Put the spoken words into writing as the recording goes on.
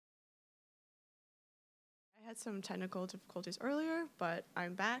Had some technical difficulties earlier, but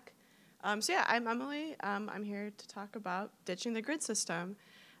I'm back. So yeah, I'm Emily. I'm here to talk about ditching the grid system.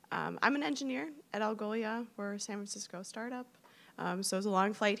 I'm an engineer at Algolia. We're a San Francisco startup, so it's a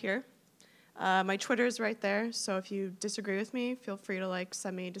long flight here. My Twitter is right there, so if you disagree with me, feel free to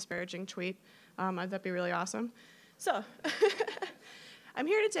send me a disparaging tweet. That'd be really awesome. So I'm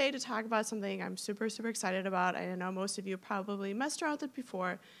here today to talk about something I'm super excited about. I know most of you probably messed around with it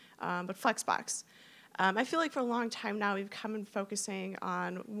before, but Flexbox. I feel like for a long time now we've come focusing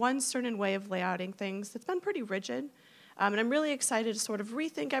on one certain way of layouting things that's been pretty rigid. And I'm really excited to sort of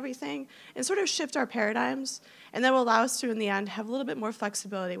rethink everything and sort of shift our paradigms, and that will allow us to, in the end, have a little bit more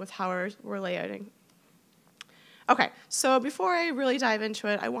flexibility with how we're layouting. Okay, so before I really dive into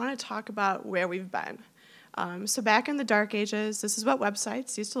it, I want to talk about where we've been. So back in the dark ages, this is what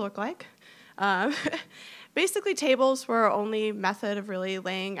websites used to look like. Basically, tables were our only method of really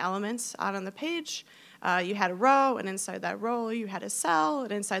laying elements out on the page. You had a row, and inside that row, you had a cell,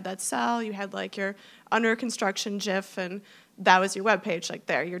 and inside that cell, you had your under construction GIF, and that was your web page.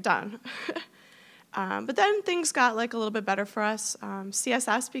 There, you're done. But then things got a little bit better for us.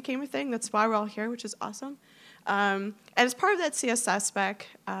 CSS became a thing. That's why we're all here, which is awesome. And as part of that CSS spec,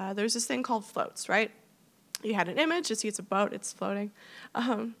 there's this thing called floats, right? You had an image. You see, it's a boat. It's floating.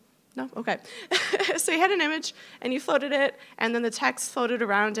 No? Okay. So you had an image, and you floated it, and then the text floated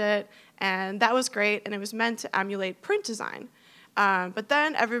around it, and that was great, and it was meant to emulate print design. But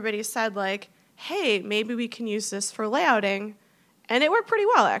then everybody said, hey, maybe we can use this for layouting, and it worked pretty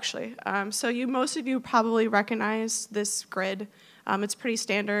well, actually. So most of you probably recognize this grid. It's pretty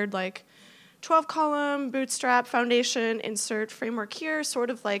standard, 12-column, bootstrap, foundation, insert, framework here, sort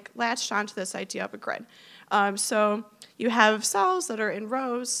of latched onto this idea of a grid. So you have cells that are in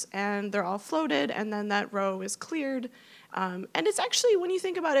rows, and they're all floated, and then that row is cleared. And it's actually, when you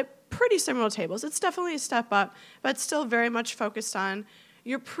think about it, pretty similar to tables. It's definitely a step up, but still very much focused on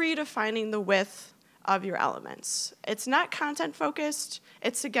you're predefining the width of your elements. It's not content-focused.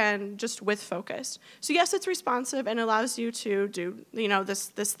 It's, again, just width-focused. So yes, it's responsive and allows you to do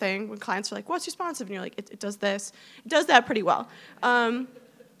this thing when clients are like, what's responsive? And you're like, it does this. It does that pretty well.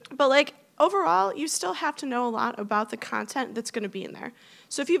 But overall, you still have to know a lot about the content that's going to be in there.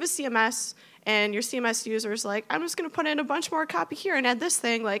 So if you have a CMS and your CMS user is like, I'm just going to put in a bunch more copy here and add this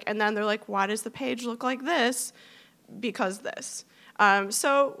thing, and then they're like, why does the page look like this? Because this.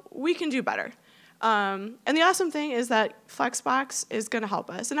 So we can do better. And the awesome thing is that Flexbox is going to help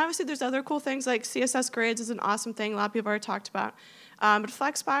us. And obviously, there's other cool things like CSS grids is an awesome thing. A lot of people have already talked about. But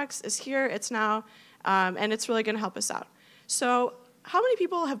Flexbox is here. It's now. And it's really going to help us out. So how many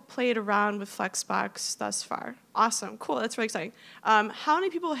people have played around with Flexbox thus far? Awesome. Cool. That's really exciting. How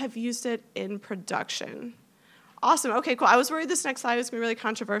many people have used it in production? Awesome. OK, cool. I was worried this next slide was going to be really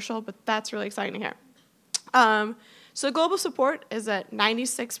controversial, but that's really exciting to hear. So global support is at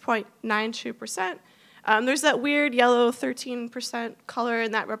 96.92%. There's that weird yellow 13% color,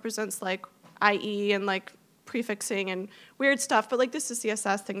 and that represents IE and prefixing and weird stuff. But this is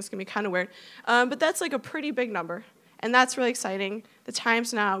CSS. Things can be kind of weird. But that's a pretty big number. And that's really exciting. The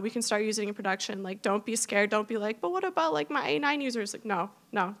time's now. We can start using it in production. Don't be scared. Don't be but what about my A9 users? No,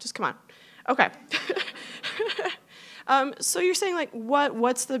 just come on. Okay. So you're saying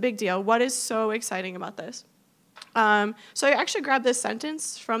what's the big deal? What is so exciting about this? So I actually grabbed this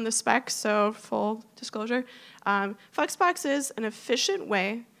sentence from the spec, so full disclosure. Flexbox is an efficient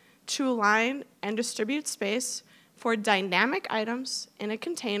way to align and distribute space for dynamic items in a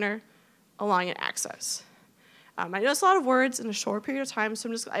container along an axis. I know it's a lot of words in a short period of time,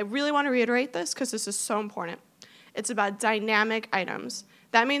 so I really want to reiterate this because this is so important. It's about dynamic items.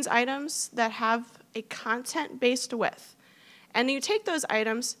 That means items that have a content-based width. And you take those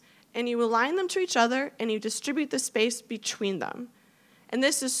items and you align them to each other, and you distribute the space between them. And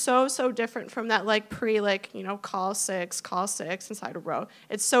this is so different from that call six inside a row.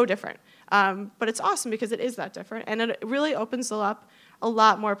 It's so different. But it's awesome because it is that different, and it really opens up a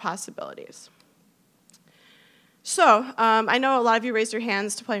lot more possibilities. So I know a lot of you raised your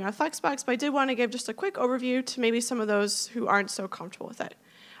hands to playing on Flexbox, but I did want to give just a quick overview to maybe some of those who aren't so comfortable with it.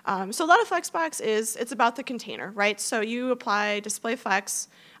 So a lot of Flexbox it's about the container, right? So you apply display flex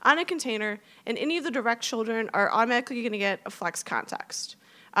on a container, and any of the direct children are automatically going to get a flex context.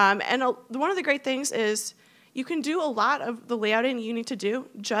 And one of the great things is you can do a lot of the layouting you need to do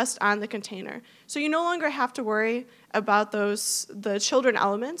just on the container. So you no longer have to worry about the children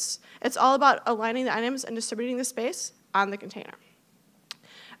elements. It's all about aligning the items and distributing the space on the container.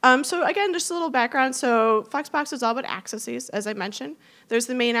 So again, just a little background. So Flexbox is all about axes, as I mentioned. There's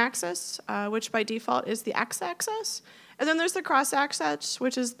the main axis, which by default is the x-axis. And then there's the cross-axis,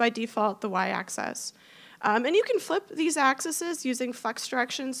 which is by default the y-axis. And you can flip these axes using flex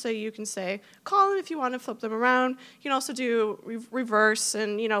directions. So you can say column if you want to flip them around. You can also do reverse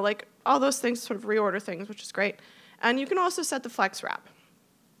and like all those things, sort of reorder things, which is great. And you can also set the flex wrap.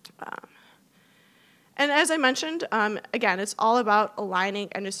 And as I mentioned, again, it's all about aligning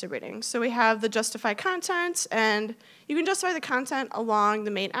and distributing. So we have the justify content, and you can justify the content along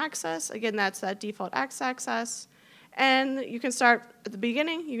the main axis. Again, that's that default x-axis. And you can start at the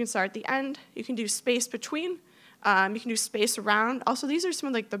beginning, you can start at the end, you can do space between, you can do space around. Also, these are some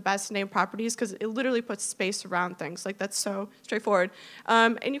of like the best named properties because it literally puts space around things. Like that's so straightforward.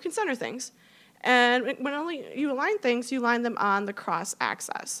 And you can center things. And when only you align things, you align them on the cross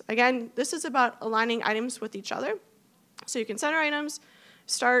axis. Again, this is about aligning items with each other. So you can center items,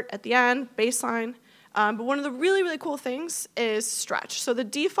 start at the end, baseline. But one of the really, really cool things is stretch. So the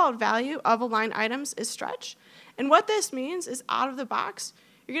default value of align items is stretch. And what this means is out of the box,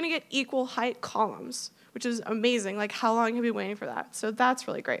 you're going to get equal height columns, which is amazing. Like how long have you been waiting for that? So that's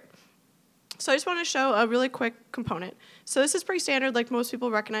really great. So I just want to show a really quick component. So this is pretty standard, like most people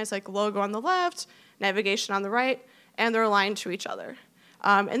recognize, like logo on the left, navigation on the right, and they're aligned to each other.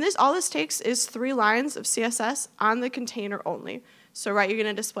 And all this takes is 3 lines of CSS on the container only. So you're going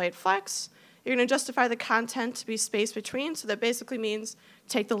to display it flex. You're going to justify the content to be space between. So that basically means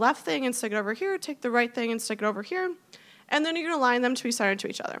take the left thing and stick it over here, take the right thing and stick it over here, and then you're going to align them to be centered to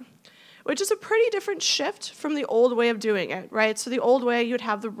each other, which is a pretty different shift from the old way of doing it, right? So the old way, you'd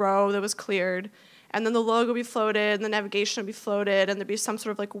have the row that was cleared, and then the logo would be floated, and the navigation would be floated, and there'd be some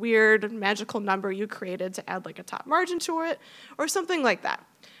sort of like weird magical number you created to add like a top margin to it, or something like that.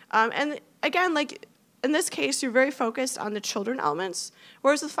 And again, like in this case, you're very focused on the children elements,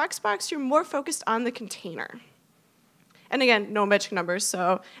 whereas with Flexbox, you're more focused on the container. And again, no magic numbers,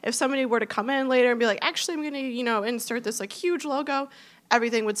 so if somebody were to come in later and be like, actually, I'm gonna insert this like huge logo,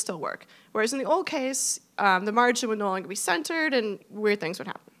 everything would still work. Whereas in the old case, the margin would no longer be centered and weird things would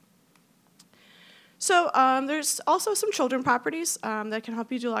happen. So there's also some children properties that can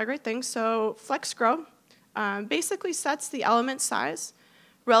help you do a lot of great things. So flex grow basically sets the element size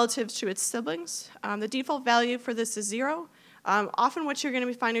relative to its siblings. The default value for this is 0. Often what you're going to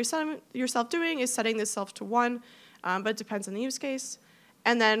be finding yourself doing is setting this self to 1, but it depends on the use case.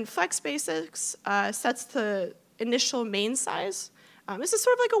 And then flex basics sets the initial main size. This is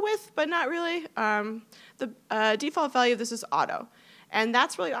sort of like a width, but not really. The default value of this is auto. And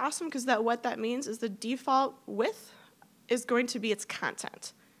that's really awesome because what that means is the default width is going to be its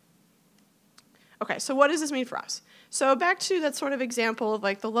content. Okay, so what does this mean for us? So back to that sort of example of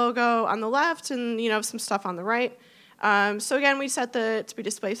like the logo on the left and some stuff on the right. So again, we set to be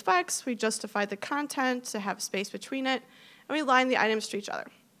display flex. We justify the content to have space between it, and we align the items to each other.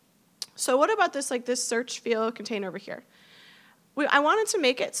 So what about this search field container over here? I wanted to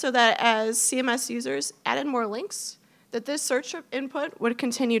make it so that as CMS users added more links, that this search input would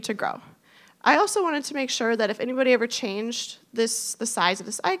continue to grow. I also wanted to make sure that if anybody ever changed the size of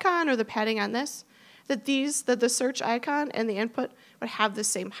this icon or the padding on this, that the search icon and the input would have the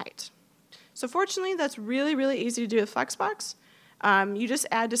same height. So fortunately, that's really, really easy to do with Flexbox. You just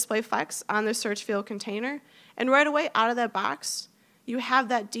add display flex on the search field container, and right away out of that box, you have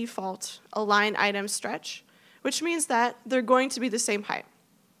that default align item stretch, which means that they're going to be the same height.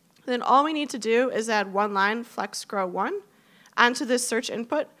 Then all we need to do is add 1 line flex grow 1 onto this search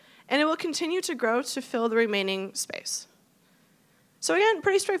input, and it will continue to grow to fill the remaining space. So again,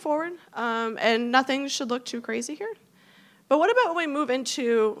 pretty straightforward, and nothing should look too crazy here. But what about when we move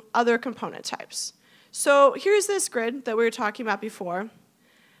into other component types? So here's this grid that we were talking about before.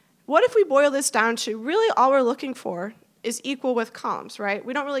 What if we boil this down to really all we're looking for is equal with columns, right?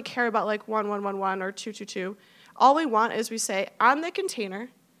 We don't really care about like 1, 1, 1, 1 or 2, 2, 2. All we want is we say on the container,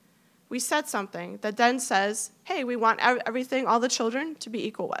 we set something that then says, hey, we want everything, all the children, to be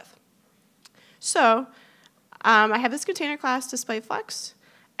equal with. So I have this container class display flex,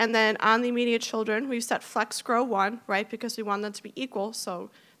 and then on the immediate children, we've set flex grow 1, right, because we want them to be equal,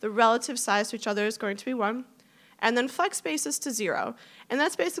 so the relative size to each other is going to be 1. And then flex basis to 0. And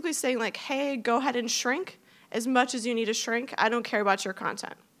that's basically saying like, hey, go ahead and shrink as much as you need to shrink. I don't care about your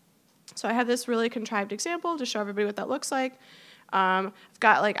content. So I have this really contrived example to show everybody what that looks like. I've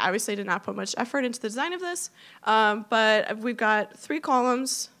got, like, obviously did not put much effort into the design of this, but we've got 3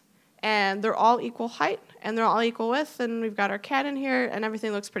 columns, and they're all equal height, and they're all equal width, and we've got our cat in here, and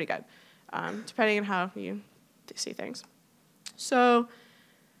everything looks pretty good, depending on how you see things. So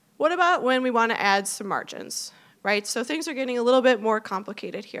what about when we want to add some margins, right? So things are getting a little bit more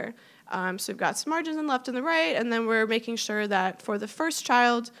complicated here. So we've got some margins on the left and the right, and then we're making sure that for the first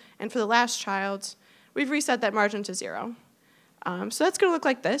child and for the last child, we've reset that margin to 0. So that's going to look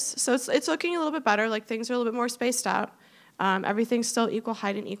like this. So it's looking a little bit better, like things are a little bit more spaced out. Everything's still equal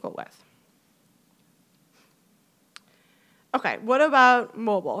height and equal width. Okay, what about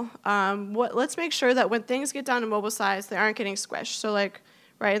mobile? Let's make sure that when things get down to mobile size, they aren't getting squished. So like,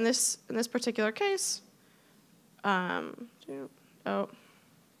 right, in this particular case, oh,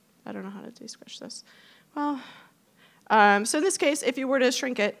 I don't know how to de-squish this. Well, so in this case, if you were to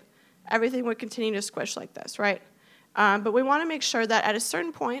shrink it, everything would continue to squish like this, right? But we want to make sure that at a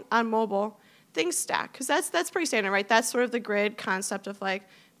certain point on mobile, things stack, because that's pretty standard, right? That's sort of the grid concept of like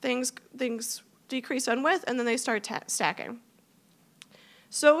things decrease on width, and then they start stacking.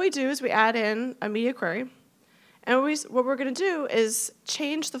 So what we do is we add in a media query, and what we're going to do is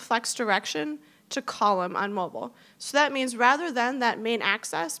change the flex direction to column on mobile. So that means rather than that main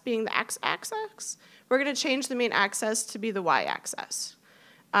axis being the x-axis, we're going to change the main axis to be the y-axis.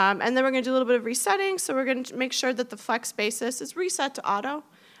 And then we're going to do a little bit of resetting, so we're going to make sure that the flex basis is reset to auto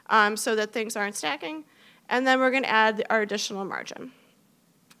so that things aren't stacking. And then we're going to add our additional margin.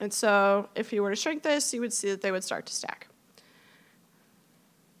 And so if you were to shrink this, you would see that they would start to stack.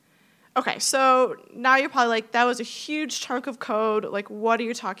 Okay, so now you're probably like, that was a huge chunk of code. Like, what are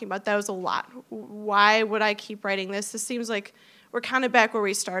you talking about? That was a lot. Why would I keep writing this? This seems like we're kind of back where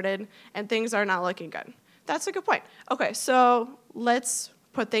we started, and things are not looking good. That's a good point. Okay, so let's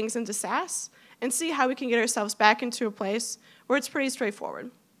put things into SAS and see how we can get ourselves back into a place where it's pretty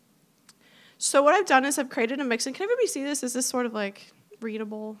straightforward. So what I've done is I've created a mixin. Can everybody see this? Is this sort of like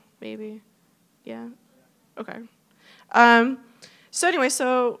readable, maybe? Yeah? Okay. So anyway,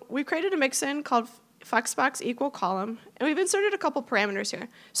 so we created a mixin called flexbox equal column, and we've inserted a couple parameters here.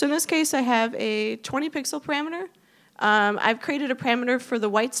 So in this case, I have a 20 pixel parameter. I've created a parameter for the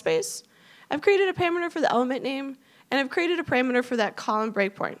white space. I've created a parameter for the element name, and I've created a parameter for that column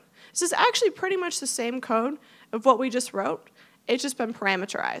breakpoint. This is actually pretty much the same code of what we just wrote. It's just been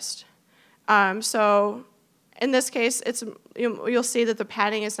parameterized. So in this case, you'll see that the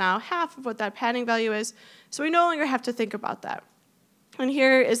padding is now half of what that padding value is, so we no longer have to think about that. And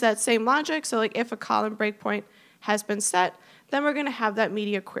here is that same logic, so like if a column breakpoint has been set, then we're going to have that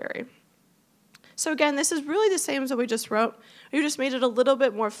media query. So again, this is really the same as what we just wrote. We just made it a little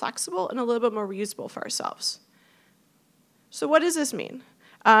bit more flexible and a little bit more reusable for ourselves. So what does this mean?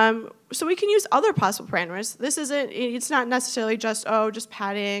 So we can use other possible parameters. It's not necessarily just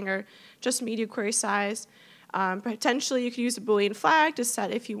padding or just media query size. Potentially you could use a Boolean flag to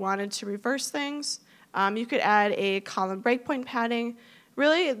set if you wanted to reverse things. You could add a column breakpoint padding.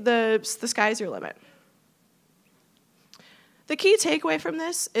 Really, the sky's your limit. The key takeaway from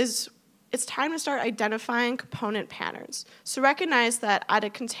this is it's time to start identifying component patterns. So recognize that at a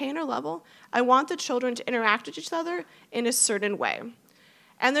container level, I want the children to interact with each other in a certain way.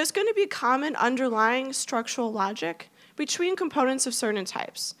 And there's going to be common underlying structural logic between components of certain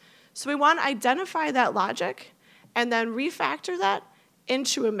types. So we want to identify that logic and then refactor that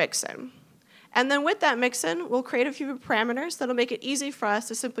into a mixin. And then with that mixin, we'll create a few parameters that'll make it easy for us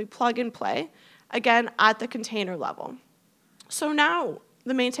to simply plug and play, again, at the container level. So now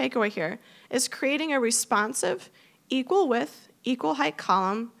the main takeaway here is creating a responsive, equal width, equal height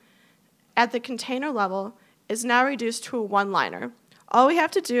column at the container level is now reduced to a one-liner. All we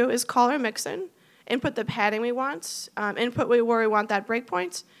have to do is call our mixin, input the padding we want, input where we want that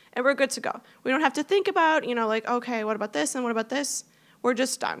breakpoint, and we're good to go. We don't have to think about, like, okay, what about this and what about this? We're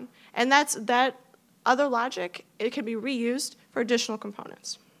just done. And that other logic, it can be reused for additional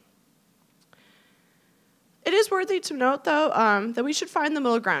components. It is worthy to note, though, that we should find the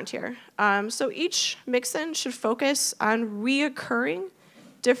middle ground here. So each mixin should focus on reoccurring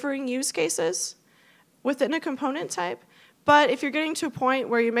differing use cases within a component type. But if you're getting to a point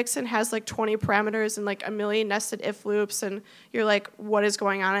where your mixin has like 20 parameters and like a million nested if loops, and you're like, what is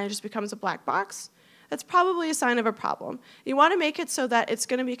going on? And it just becomes a black box, that's probably a sign of a problem. You want to make it so that it's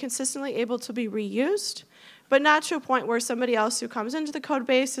going to be consistently able to be reused, but not to a point where somebody else who comes into the code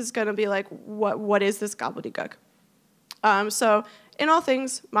base is going to be like, what is this gobbledygook? So in all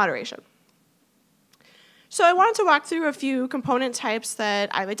things, moderation. So I wanted to walk through a few component types that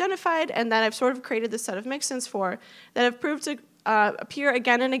I've identified and that I've sort of created this set of mixins for that have proved to appear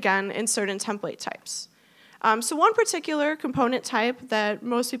again and again in certain template types. So one particular component type that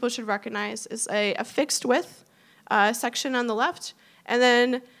most people should recognize is a fixed width section on the left, and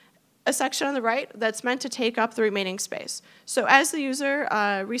then a section on the right that's meant to take up the remaining space. So as the user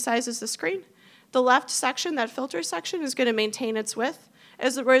resizes the screen, the left section, that filter section, is going to maintain its width,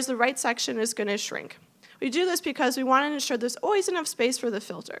 whereas the right section is going to shrink. We do this because we want to ensure there's always enough space for the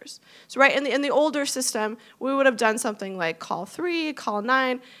filters. So right, in the older system, we would have done something like call 3, call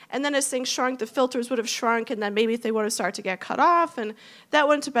 9, and then as things shrunk, the filters would have shrunk, and then maybe they would have started to get cut off, and that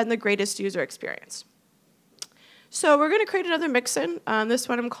wouldn't have been the greatest user experience. So we're going to create another mixin. This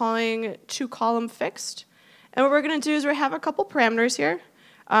one I'm calling 2-column fixed. And what we're going to do is we have a couple parameters here.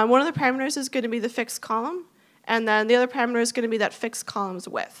 One of the parameters is going to be the fixed column, and then the other parameter is going to be that fixed column's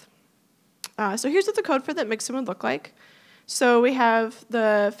width. So here's what the code for that mixin would look like. So we have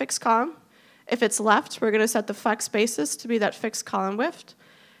the fixed column. If it's left, we're going to set the flex basis to be that fixed column width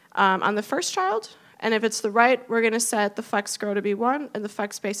on the first child. And if it's the right, we're going to set the flex grow to be 1 and the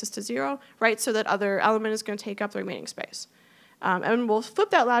flex basis to 0, right? So that other element is going to take up the remaining space. And we'll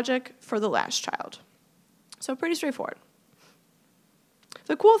flip that logic for the last child. So pretty straightforward.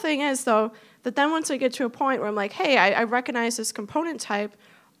 The cool thing is, though, that then once I get to a point where I'm like, hey, I recognize this component type,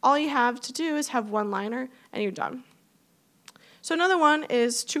 all you have to do is have one liner, and you're done. So another one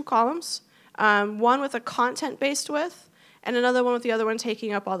is 2 columns, one with a content-based width, and another one with the other one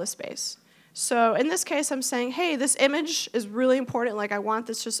taking up all the space. So in this case, I'm saying, hey, this image is really important. Like, I want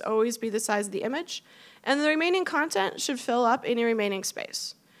this to just always be the size of the image. And the remaining content should fill up any remaining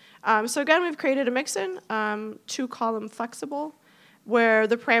space. So again, we've created a mixin, 2-column flexible, where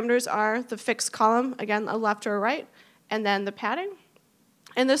the parameters are the fixed column, again, a left or a right, and then the padding.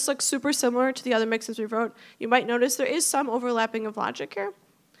 And this looks super similar to the other mixins we wrote. You might notice there is some overlapping of logic here,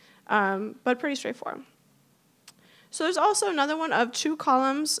 but pretty straightforward. So there's also another one of 2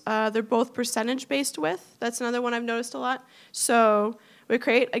 columns. They're both percentage-based width. That's another one I've noticed a lot. So we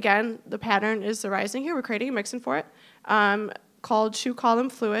create, again, the pattern is the rising here. We're creating a mixin for it called 2-column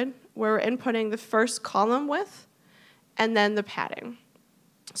fluid, where we're inputting the first column width and then the padding.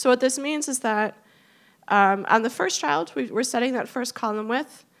 So what this means is that on the first child, we're setting that first column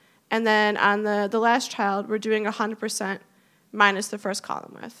width, and then on the last child, we're doing 100% minus the first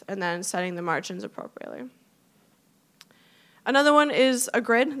column width, and then setting the margins appropriately. Another one is a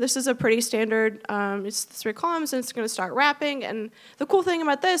grid. This is a pretty standard, it's 3 columns, and it's going to start wrapping. And the cool thing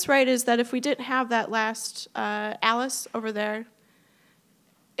about this, right, is that if we didn't have that last Alice over there,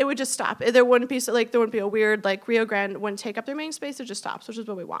 it would just stop. There wouldn't be a weird, like, Rio Grande wouldn't take up their main space, it just stops, which is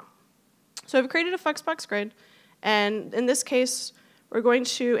what we want. So I've created a flexbox grid, and in this case, we're going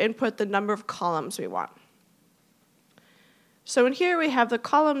to input the number of columns we want. So in here, we have the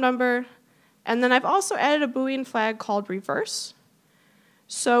column number, and then I've also added a Boolean flag called reverse.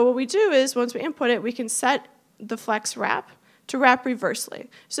 So what we do is, once we input it, we can set the flex wrap to wrap reversely.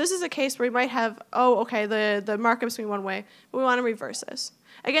 So this is a case where we might have, oh, okay, the markup's going one way, but we want to reverse this.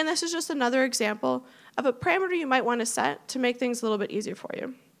 Again, this is just another example of a parameter you might want to set to make things a little bit easier for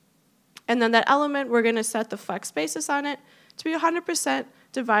you. And then that element, we're going to set the flex basis on it to be 100%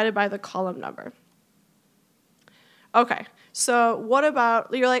 divided by the column number. Okay, so what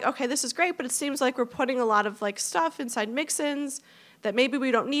about, you're like, okay, this is great, but it seems like we're putting a lot of stuff inside mixins that maybe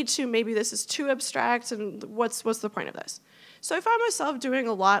we don't need to, maybe this is too abstract, and what's the point of this? So I found myself doing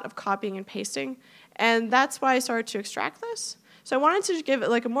a lot of copying and pasting, and that's why I started to extract this. So I wanted to give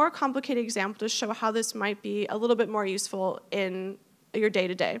it a more complicated example to show how this might be a little bit more useful in your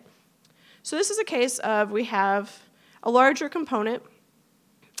day-to-day. So this is a case of we have a larger component,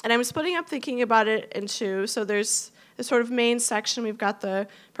 and I'm splitting up thinking about it into, so there's this sort of main section. We've got the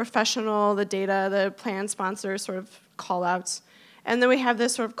professional, the data, the plan sponsor sort of call-outs. And then we have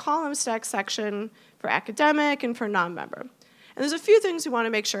this sort of column stack section for academic and for non-member. And there's a few things we want to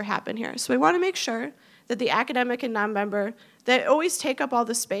make sure happen here. So we want to make sure that the academic and non-member, they always take up all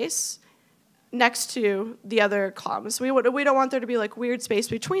the space next to the other columns. We don't want there to be weird space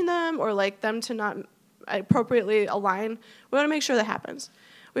between them or them to not appropriately align. We want to make sure that happens.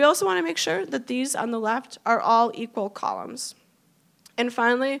 We also want to make sure that these on the left are all equal columns. And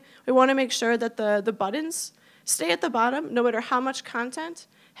finally, we want to make sure that the buttons stay at the bottom no matter how much content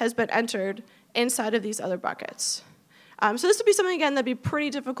has been entered inside of these other buckets. So this would be something, again, that'd be pretty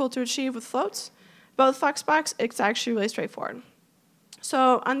difficult to achieve with floats, but with Flexbox, it's actually really straightforward.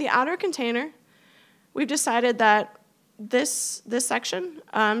 So on the outer container, we've decided that this section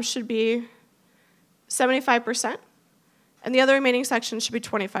should be 75%, and the other remaining section should be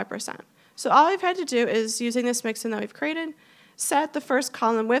 25%. So all I've had to do is, using this mixin that we've created, set the first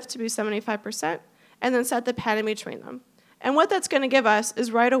column width to be 75%, and then set the padding between them. And what that's going to give us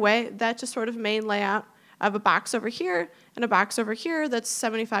is right away that just sort of main layout of a box over here and a box over here that's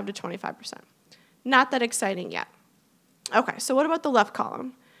 75 to 25%. Not that exciting yet. Okay, so what about the left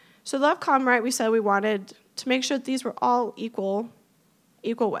column? So the left column, right, we said we wanted to make sure that these were all equal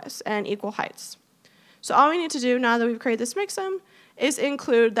widths and equal heights. So all we need to do now that we've created this mixin is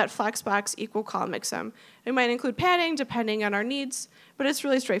include that flexbox equal column mixsum. We might include padding depending on our needs, but it's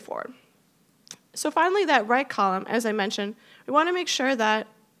really straightforward. So finally, that right column, as I mentioned, we want to make sure that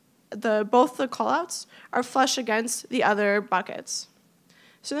both the callouts are flush against the other buckets.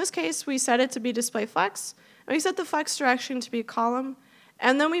 So in this case, we set it to be display flex, and we set the flex direction to be column,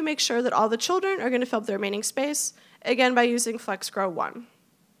 and then we make sure that all the children are going to fill up the remaining space, again by using flex grow 1.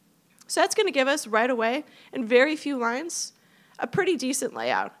 So that's going to give us right away, in very few lines, a pretty decent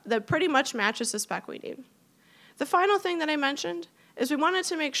layout that pretty much matches the spec we need. The final thing that I mentioned is we wanted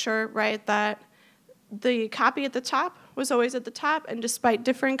to make sure, right, that the copy at the top was always at the top, and despite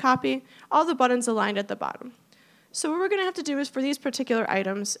differing copy, all the buttons aligned at the bottom. So what we're going to have to do is for these particular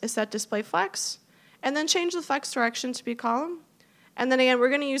items is set display flex, and then change the flex direction to be column. And then again, we're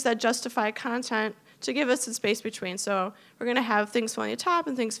going to use that justify content to give us the space between. So we're going to have things filling to the top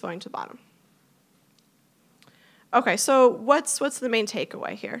and things filling to the bottom. Okay, so what's the main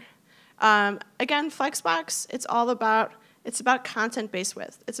takeaway here? Again, Flexbox, it's about content-based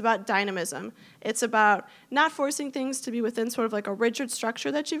width. It's about dynamism. It's about not forcing things to be within sort of like a rigid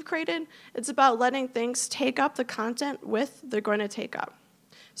structure that you've created. It's about letting things take up the content width they're going to take up.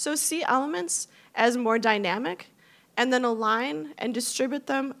 So see elements as more dynamic, and then align and distribute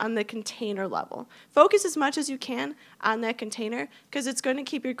them on the container level. Focus as much as you can on that container, because it's going to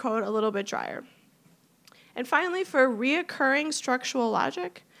keep your code a little bit drier. And finally, for reoccurring structural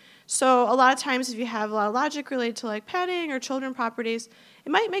logic, so a lot of times if you have a lot of logic related to like padding or children properties,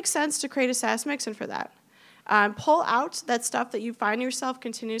 it might make sense to create a SAS mixin for that. Pull out that stuff that you find yourself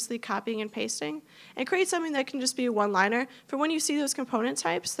continuously copying and pasting, and create something that can just be a one-liner for when you see those component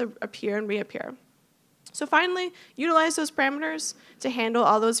types that appear and reappear. So finally, utilize those parameters to handle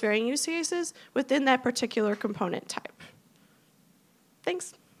all those varying use cases within that particular component type.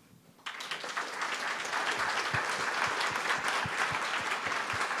 Thanks.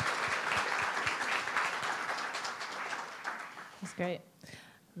 That's great.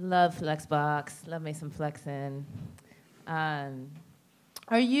 Love Flexbox. Love me some flexin'.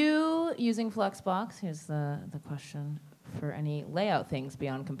 Are you using Flexbox? Here's the question. For any layout things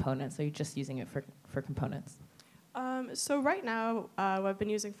beyond components? Are you just using it for components? So right now, I've been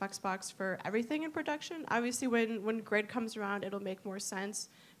using Flexbox for everything in production. Obviously, when grid comes around, it'll make more sense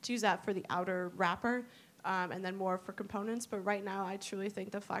to use that for the outer wrapper, and then more for components. But right now, I truly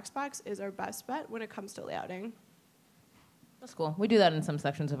think the Flexbox is our best bet when it comes to layouting. That's cool. We do that in some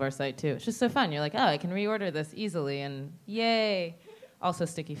sections of our site, too. It's just so fun. You're like, oh, I can reorder this easily, and yay. Also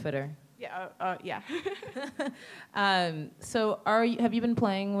sticky footer. Yeah, yeah. So have you been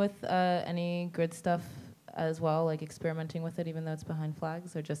playing with any grid stuff as well, like experimenting with it even though it's behind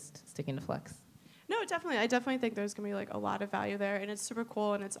flags, or just sticking to Flex? No, definitely. I definitely think there's going to be like a lot of value there, and it's super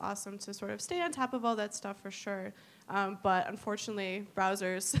cool, and it's awesome to sort of stay on top of all that stuff for sure. But unfortunately,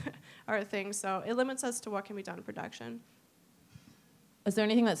 browsers are a thing, so it limits us to what can be done in production. Is there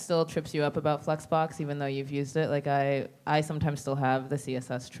anything that still trips you up about Flexbox, even though you've used it? Like I sometimes still have the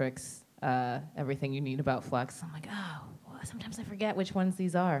CSS tricks, everything you need about Flex. I'm like, oh, well, sometimes I forget which ones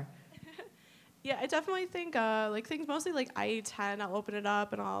these are. Yeah, I definitely think like things mostly like IE10. I'll open it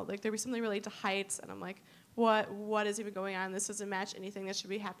up and I'll like there'll be something related to heights, and I'm like, what is even going on? This doesn't match anything that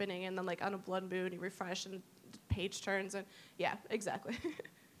should be happening. And then like on a blood moon, you refresh and the page turns, and yeah, exactly.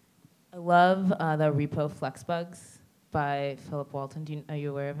 I love the repo Flexbugs by Philip Walton. Are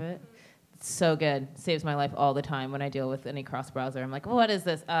you aware of it? Mm-hmm. It's so good. Saves my life all the time when I deal with any cross browser. I'm like, well, what is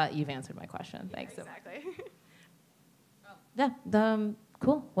this? You've answered my question. Yeah, thanks. Exactly. Yeah.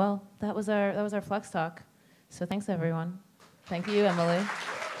 Cool. Well, that was our Flex talk. So thanks everyone. Thank you, Emily.